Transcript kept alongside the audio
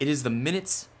It is the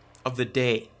minutes of the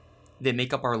day that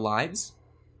make up our lives,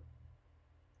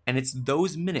 and it's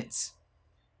those minutes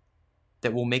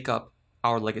that will make up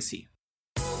our legacy.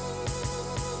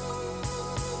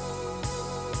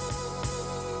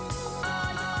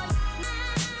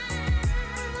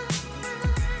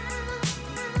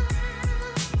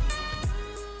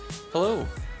 Hello,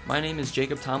 my name is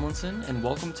Jacob Tomlinson, and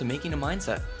welcome to Making a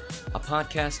Mindset, a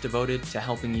podcast devoted to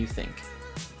helping you think.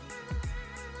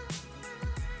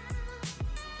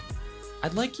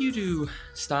 I'd like you to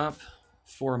stop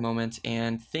for a moment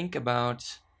and think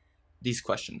about these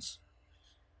questions.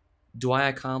 Do I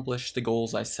accomplish the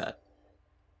goals I set?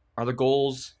 Are the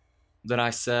goals that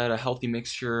I set a healthy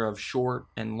mixture of short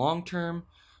and long term,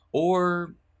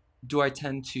 or do I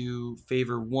tend to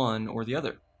favor one or the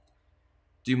other?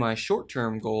 Do my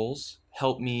short-term goals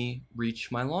help me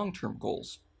reach my long-term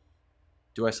goals?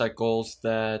 Do I set goals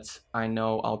that I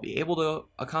know I'll be able to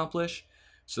accomplish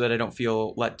so that I don't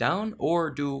feel let down? Or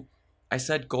do I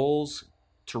set goals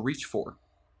to reach for?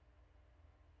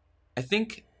 I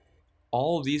think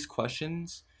all of these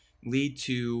questions lead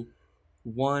to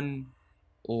one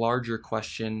larger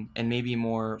question and maybe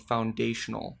more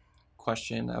foundational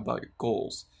question about your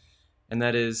goals. And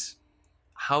that is,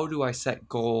 how do I set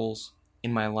goals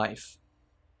in my life?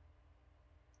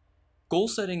 Goal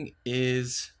setting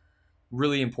is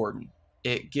really important.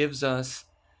 It gives us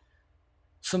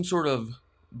some sort of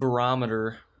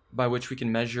barometer by which we can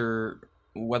measure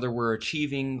whether we're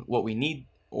achieving what we need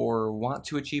or want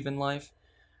to achieve in life.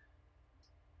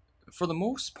 For the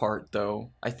most part,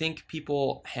 though, I think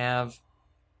people have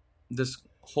this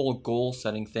whole goal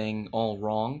setting thing all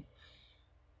wrong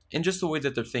in just the way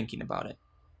that they're thinking about it.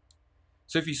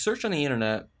 So if you search on the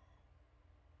internet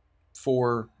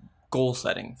for goal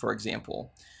setting, for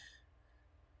example,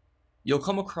 you'll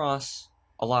come across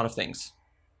a lot of things.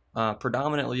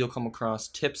 Predominantly, you'll come across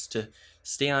tips to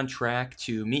stay on track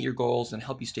to meet your goals and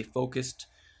help you stay focused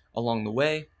along the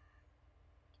way,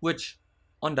 which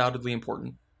undoubtedly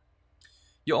important.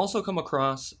 You'll also come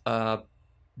across a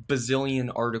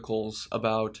bazillion articles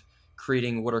about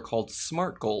creating what are called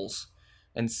SMART goals,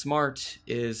 and SMART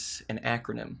is an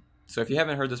acronym. So if you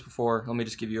haven't heard this before, let me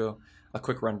just give you a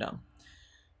quick rundown.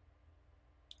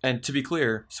 And to be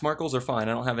clear, SMART goals are fine.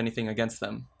 I don't have anything against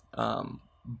them.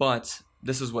 But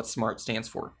this is what SMART stands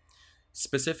for: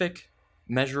 specific,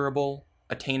 measurable,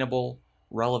 attainable,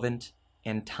 relevant,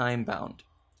 and time-bound.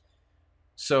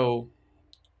 So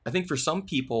I think for some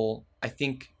people, I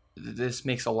think this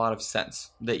makes a lot of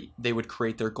sense that they would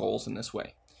create their goals in this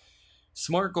way.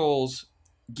 SMART goals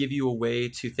give you a way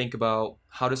to think about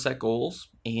how to set goals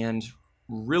and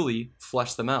really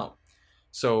flesh them out.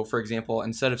 So, for example,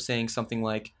 instead of saying something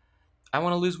like, I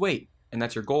want to lose weight, and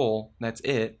that's your goal, that's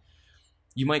it,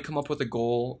 you might come up with a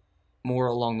goal more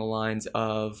along the lines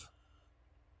of,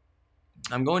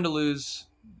 I'm going to lose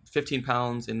 15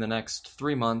 pounds in the next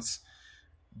 3 months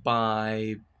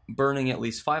by burning at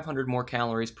least 500 more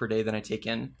calories per day than I take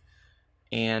in,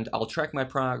 and I'll track my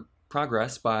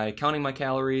progress by counting my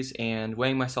calories and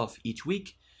weighing myself each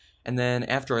week, and then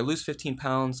after I lose 15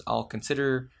 pounds, I'll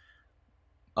consider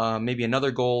maybe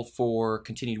another goal for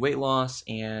continued weight loss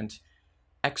and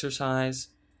exercise,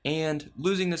 and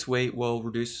losing this weight will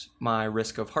reduce my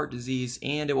risk of heart disease,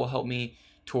 and it will help me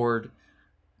toward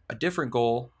a different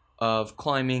goal of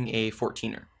climbing a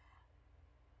 14er.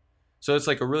 So it's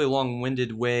like a really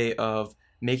long-winded way of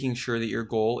making sure that your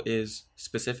goal is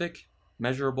specific,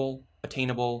 measurable,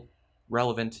 attainable,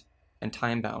 relevant, and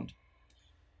time-bound.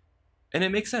 And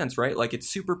it makes sense, right? Like, it's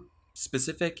super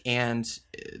specific, and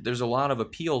there's a lot of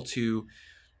appeal to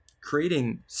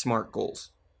creating SMART goals.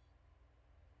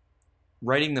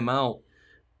 Writing them out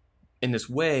in this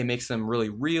way makes them really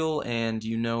real, and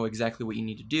you know exactly what you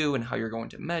need to do and how you're going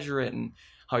to measure it and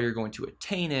how you're going to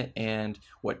attain it and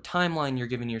what timeline you're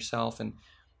giving yourself and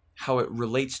how it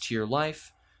relates to your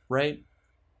life, right?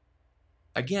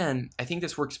 Again, I think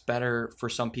this works better for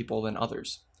some people than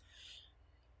others.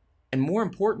 And more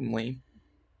importantly,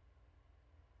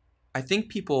 I think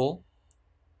people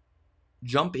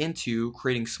jump into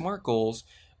creating SMART goals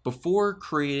before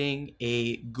creating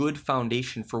a good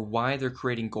foundation for why they're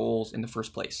creating goals in the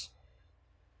first place.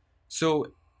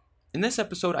 So in this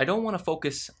episode, I don't want to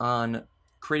focus on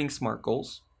creating SMART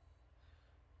goals.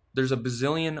 There's a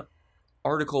bazillion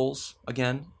articles,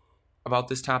 again, about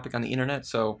this topic on the internet,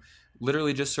 so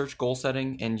literally just search goal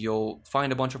setting and you'll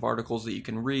find a bunch of articles that you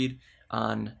can read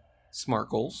on SMART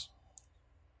goals.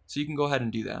 So you can go ahead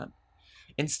and do that.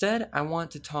 Instead, I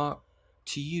want to talk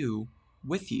to you,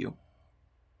 with you,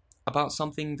 about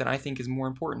something that I think is more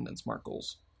important than SMART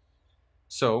goals.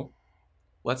 So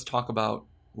let's talk about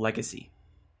legacy.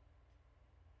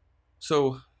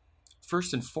 So,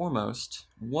 first and foremost,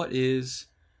 what is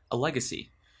a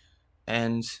legacy?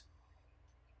 And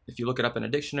if you look it up in a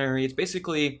dictionary, it's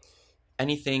basically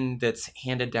anything that's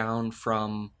handed down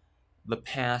from the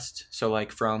past. So,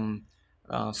 like from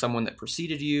someone that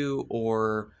preceded you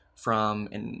or from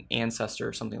an ancestor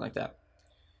or something like that.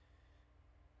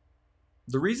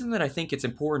 The reason that I think it's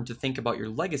important to think about your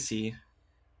legacy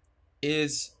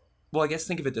is, well, I guess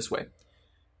think of it this way.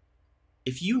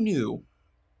 If you knew,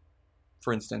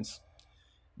 for instance,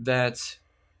 that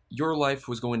your life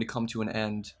was going to come to an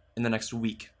end in the next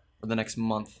week or the next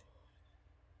month,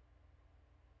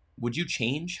 would you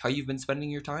change how you've been spending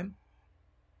your time?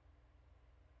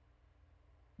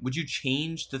 Would you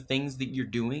change the things that you're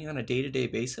doing on a day-to-day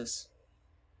basis?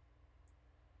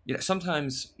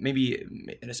 Sometimes, maybe,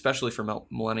 and especially for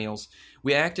millennials,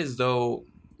 we act as though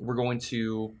we're going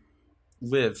to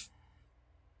live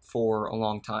for a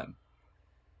long time.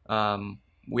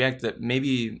 We act that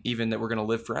maybe even that we're going to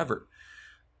live forever.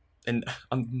 And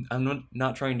I'm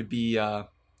not trying to be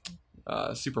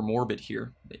super morbid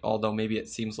here, although maybe it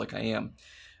seems like I am.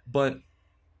 But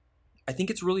I think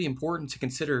it's really important to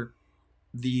consider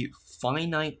the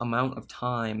finite amount of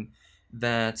time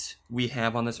that we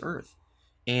have on this earth.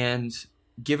 And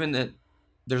given that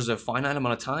there's a finite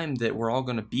amount of time that we're all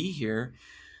going to be here,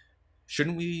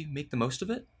 shouldn't we make the most of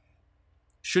it?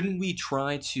 Shouldn't we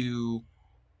try to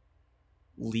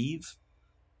leave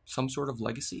some sort of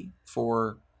legacy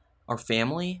for our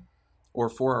family or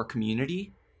for our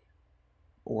community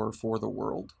or for the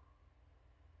world?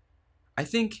 I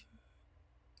think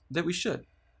that we should.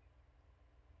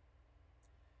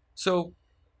 So,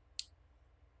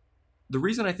 the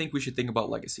reason I think we should think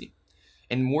about legacy,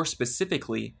 and more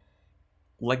specifically,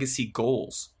 legacy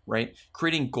goals, right?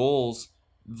 Creating goals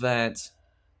that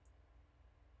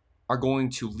are going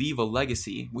to leave a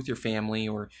legacy with your family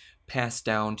or pass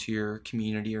down to your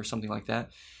community or something like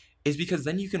that, is because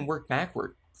then you can work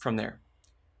backward from there.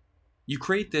 You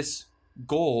create this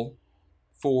goal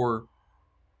for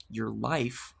your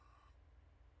life,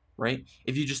 right?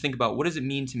 If you just think about, what does it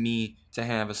mean to me to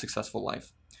have a successful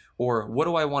life? Or what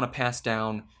do I want to pass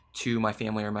down to my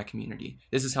family or my community?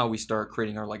 This is how we start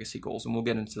creating our legacy goals, and we'll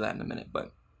get into that in a minute.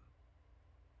 But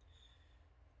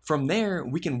from there,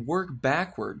 we can work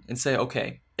backward and say,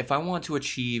 okay, if I want to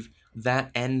achieve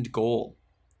that end goal,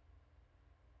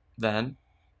 then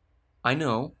I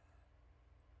know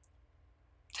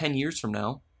 10 years from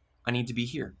now, I need to be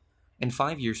here. And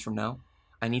 5 years from now,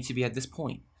 I need to be at this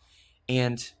point.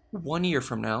 And 1 year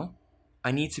from now,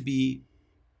 I need to be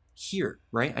here,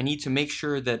 right? I need to make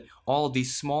sure that all of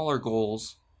these smaller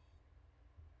goals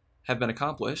have been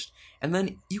accomplished. And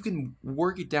then you can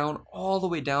work it down all the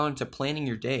way down to planning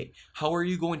your day. How are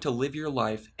you going to live your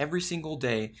life every single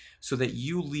day so that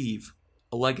you leave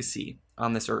a legacy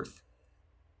on this earth?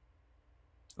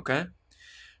 Okay?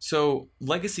 So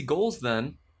legacy goals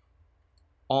then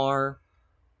are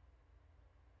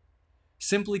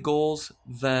simply goals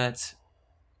that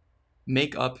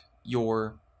make up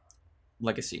your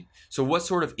legacy. So what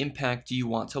sort of impact do you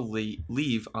want to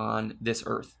leave on this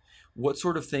earth? What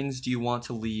sort of things do you want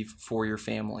to leave for your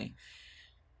family?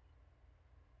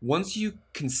 Once you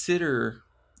consider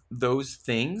those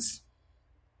things,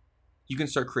 you can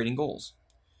start creating goals.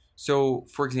 So,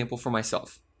 for example, for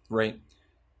myself, right?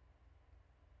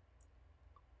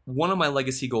 One of my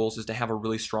legacy goals is to have a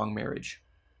really strong marriage.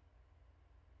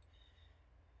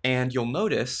 And you'll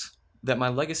notice that my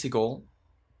legacy goal,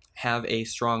 have a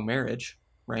strong marriage,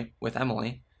 right, with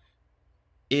Emily,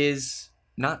 is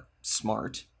not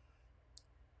smart.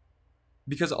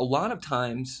 Because a lot of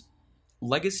times,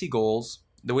 legacy goals,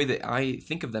 the way that I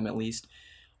think of them at least,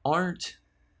 aren't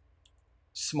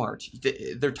smart.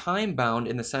 They're time bound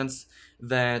in the sense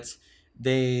that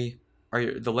they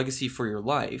are the legacy for your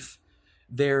life.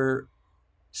 They're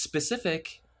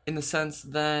specific in the sense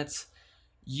that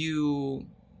you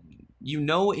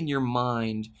know in your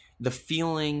mind the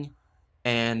feeling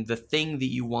and the thing that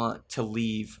you want to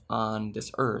leave on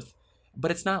this earth.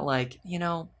 But it's not like,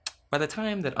 by the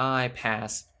time that I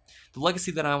pass, the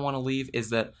legacy that I want to leave is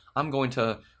that I'm going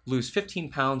to lose 15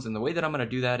 pounds, and the way that I'm going to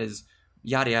do that is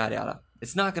yada, yada, yada.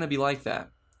 It's not going to be like that.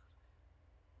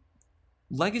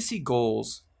 Legacy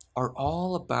goals are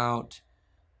all about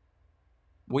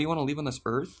what you want to leave on this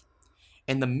earth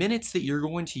and the minutes that you're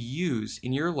going to use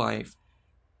in your life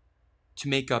to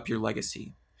make up your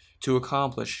legacy, to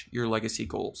accomplish your legacy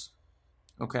goals.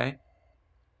 Okay?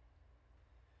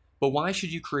 But why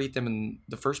should you create them in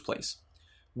the first place?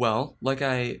 Well, like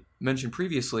I mentioned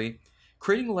previously,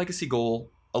 creating a legacy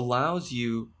goal allows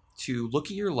you to look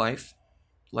at your life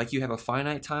like you have a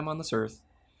finite time on this earth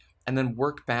and then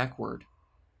work backward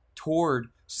toward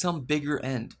some bigger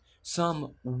end,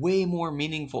 some way more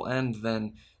meaningful end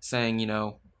than saying,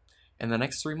 in the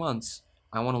next 3 months,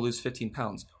 I want to lose 15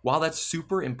 pounds. While that's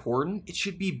super important, it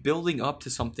should be building up to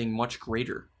something much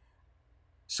greater,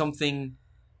 something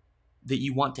that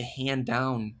you want to hand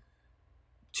down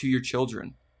to your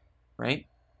children, right?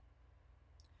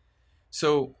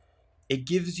 So it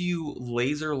gives you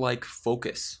laser-like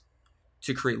focus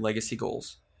to create legacy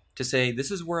goals, to say,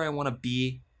 this is where I want to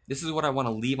be, this is what I want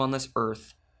to leave on this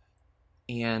earth,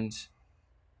 and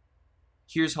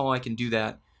here's how I can do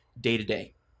that day to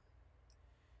day.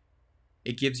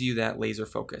 It gives you that laser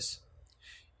focus.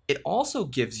 It also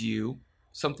gives you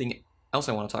something else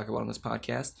I want to talk about on this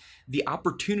podcast, the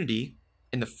opportunity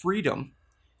and the freedom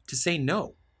to say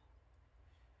no.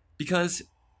 Because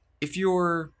if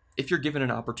you're given an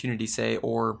opportunity, say,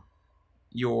 or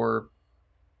your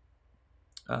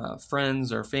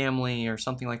friends or family or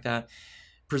something like that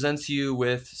presents you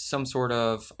with some sort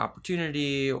of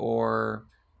opportunity or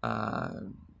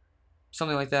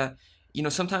something like that,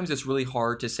 sometimes it's really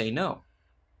hard to say no.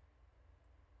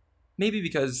 Maybe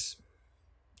because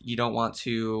you don't want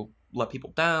to let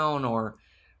people down, or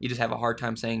you just have a hard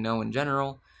time saying no in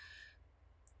general.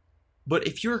 But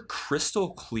if you're crystal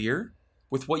clear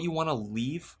with what you want to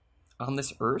leave on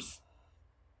this earth,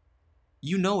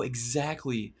 you know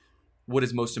exactly what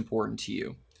is most important to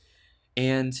you.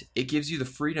 And it gives you the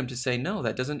freedom to say, no,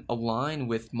 that doesn't align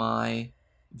with my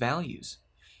values.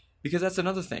 Because that's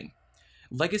another thing.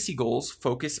 Legacy goals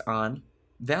focus on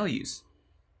values,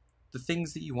 the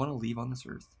things that you want to leave on this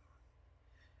earth.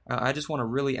 I just want to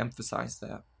really emphasize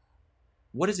that.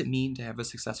 What does it mean to have a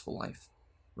successful life,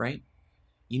 right?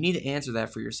 You need to answer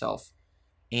that for yourself.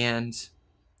 And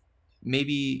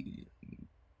maybe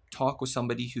talk with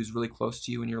somebody who's really close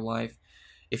to you in your life.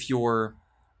 If you're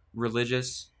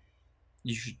religious,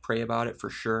 you should pray about it for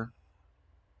sure.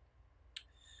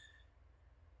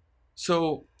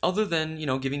 So other than,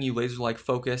 giving you laser-like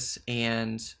focus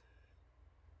and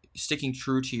sticking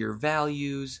true to your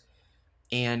values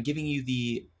and giving you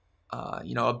the,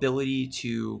 ability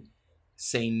to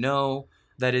say no,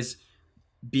 that is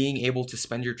being able to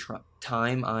spend your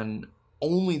time on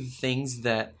only the things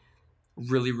that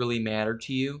really, really matter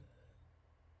to you,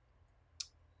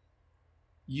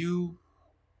 you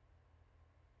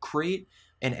create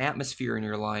an atmosphere in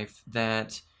your life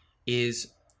that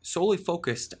is solely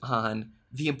focused on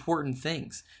the important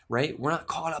things, right? We're not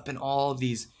caught up in all of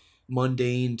these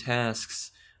mundane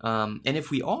tasks. And if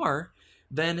we are,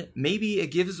 then maybe it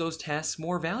gives those tasks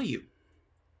more value.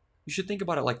 You should think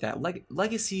about it like that.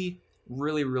 Legacy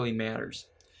really, really matters.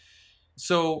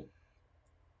 So,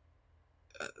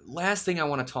 last thing I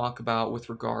want to talk about with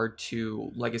regard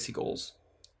to legacy goals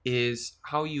is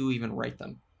how you even write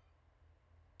them.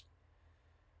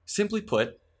 Simply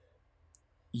put,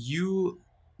 you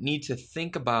need to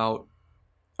think about,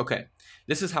 okay,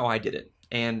 this is how I did it.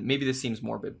 And maybe this seems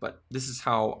morbid, but this is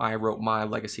how I wrote my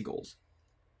legacy goals.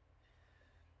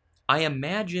 I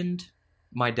imagined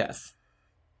my death,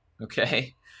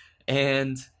 okay?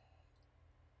 And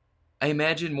I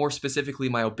imagined more specifically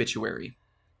my obituary.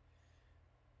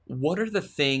 What are the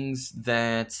things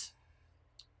that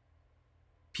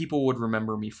people would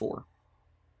remember me for?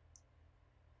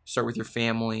 Start with your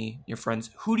family, your friends.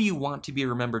 Who do you want to be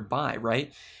remembered by,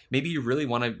 right? Maybe you really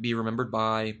want to be remembered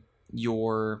by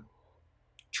your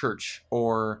church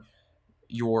or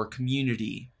your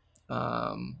community,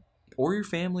 or your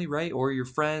family, right? Or your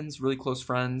friends, really close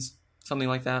friends, something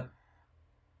like that.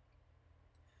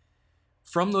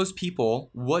 From those people,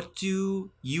 what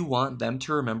do you want them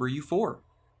to remember you for?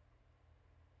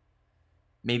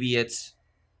 Maybe it's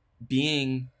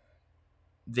being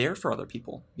there for other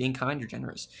people, being kind or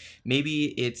generous. Maybe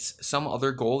it's some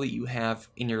other goal that you have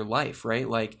in your life, right?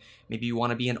 Like maybe you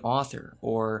want to be an author,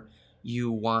 or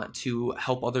you want to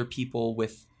help other people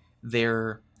with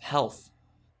their health.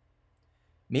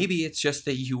 Maybe it's just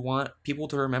that you want people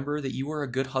to remember that you were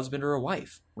a good husband or a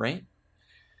wife, right?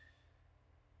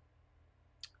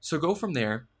 So go from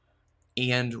there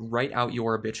and write out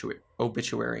your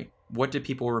obituary. What do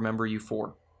people remember you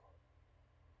for?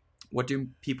 What do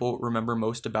people remember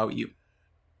most about you?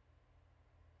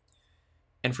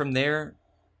 And from there,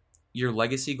 your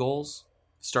legacy goals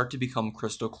start to become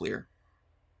crystal clear.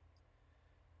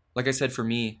 Like I said, for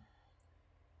me,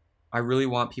 I really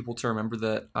want people to remember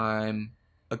that I'm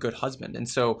a good husband. And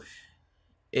so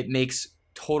it makes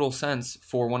total sense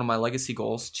for one of my legacy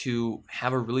goals to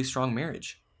have a really strong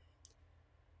marriage.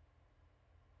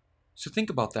 So think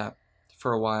about that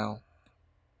for a while.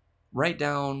 Write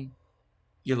down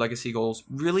your legacy goals.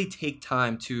 Really take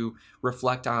time to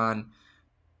reflect on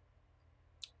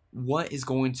What is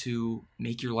going to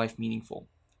make your life meaningful?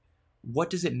 What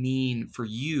does it mean for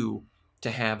you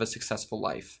to have a successful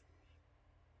life?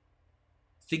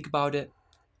 Think about it.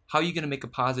 How are you going to make a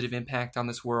positive impact on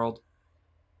this world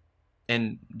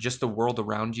and just the world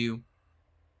around you?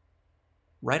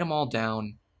 Write them all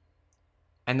down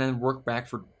and then work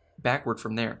backward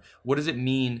from there. What does it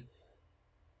mean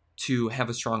to have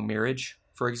a strong marriage,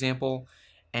 for example?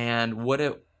 And what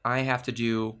do I have to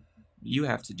do, you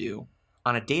have to do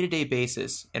on a day-to-day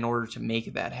basis in order to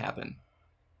make that happen?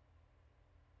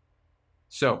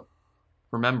 So,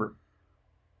 remember,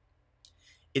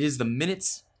 it is the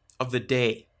minutes of the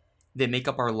day that make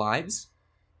up our lives,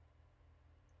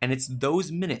 and it's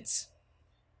those minutes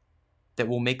that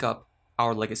will make up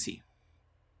our legacy.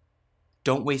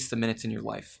 Don't waste the minutes in your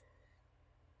life.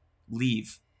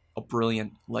 Leave a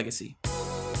brilliant legacy.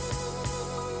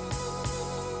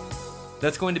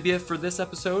 That's going to be it for this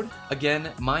episode.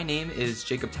 Again, my name is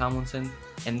Jacob Tomlinson,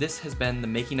 and this has been the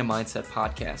Making a Mindset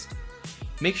podcast.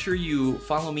 Make sure you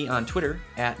follow me on Twitter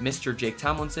at Mr. Jake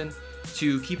Tomlinson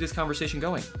to keep this conversation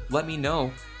going. Let me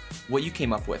know what you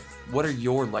came up with. What are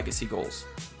your legacy goals?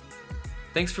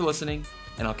 Thanks for listening,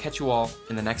 and I'll catch you all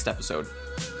in the next episode.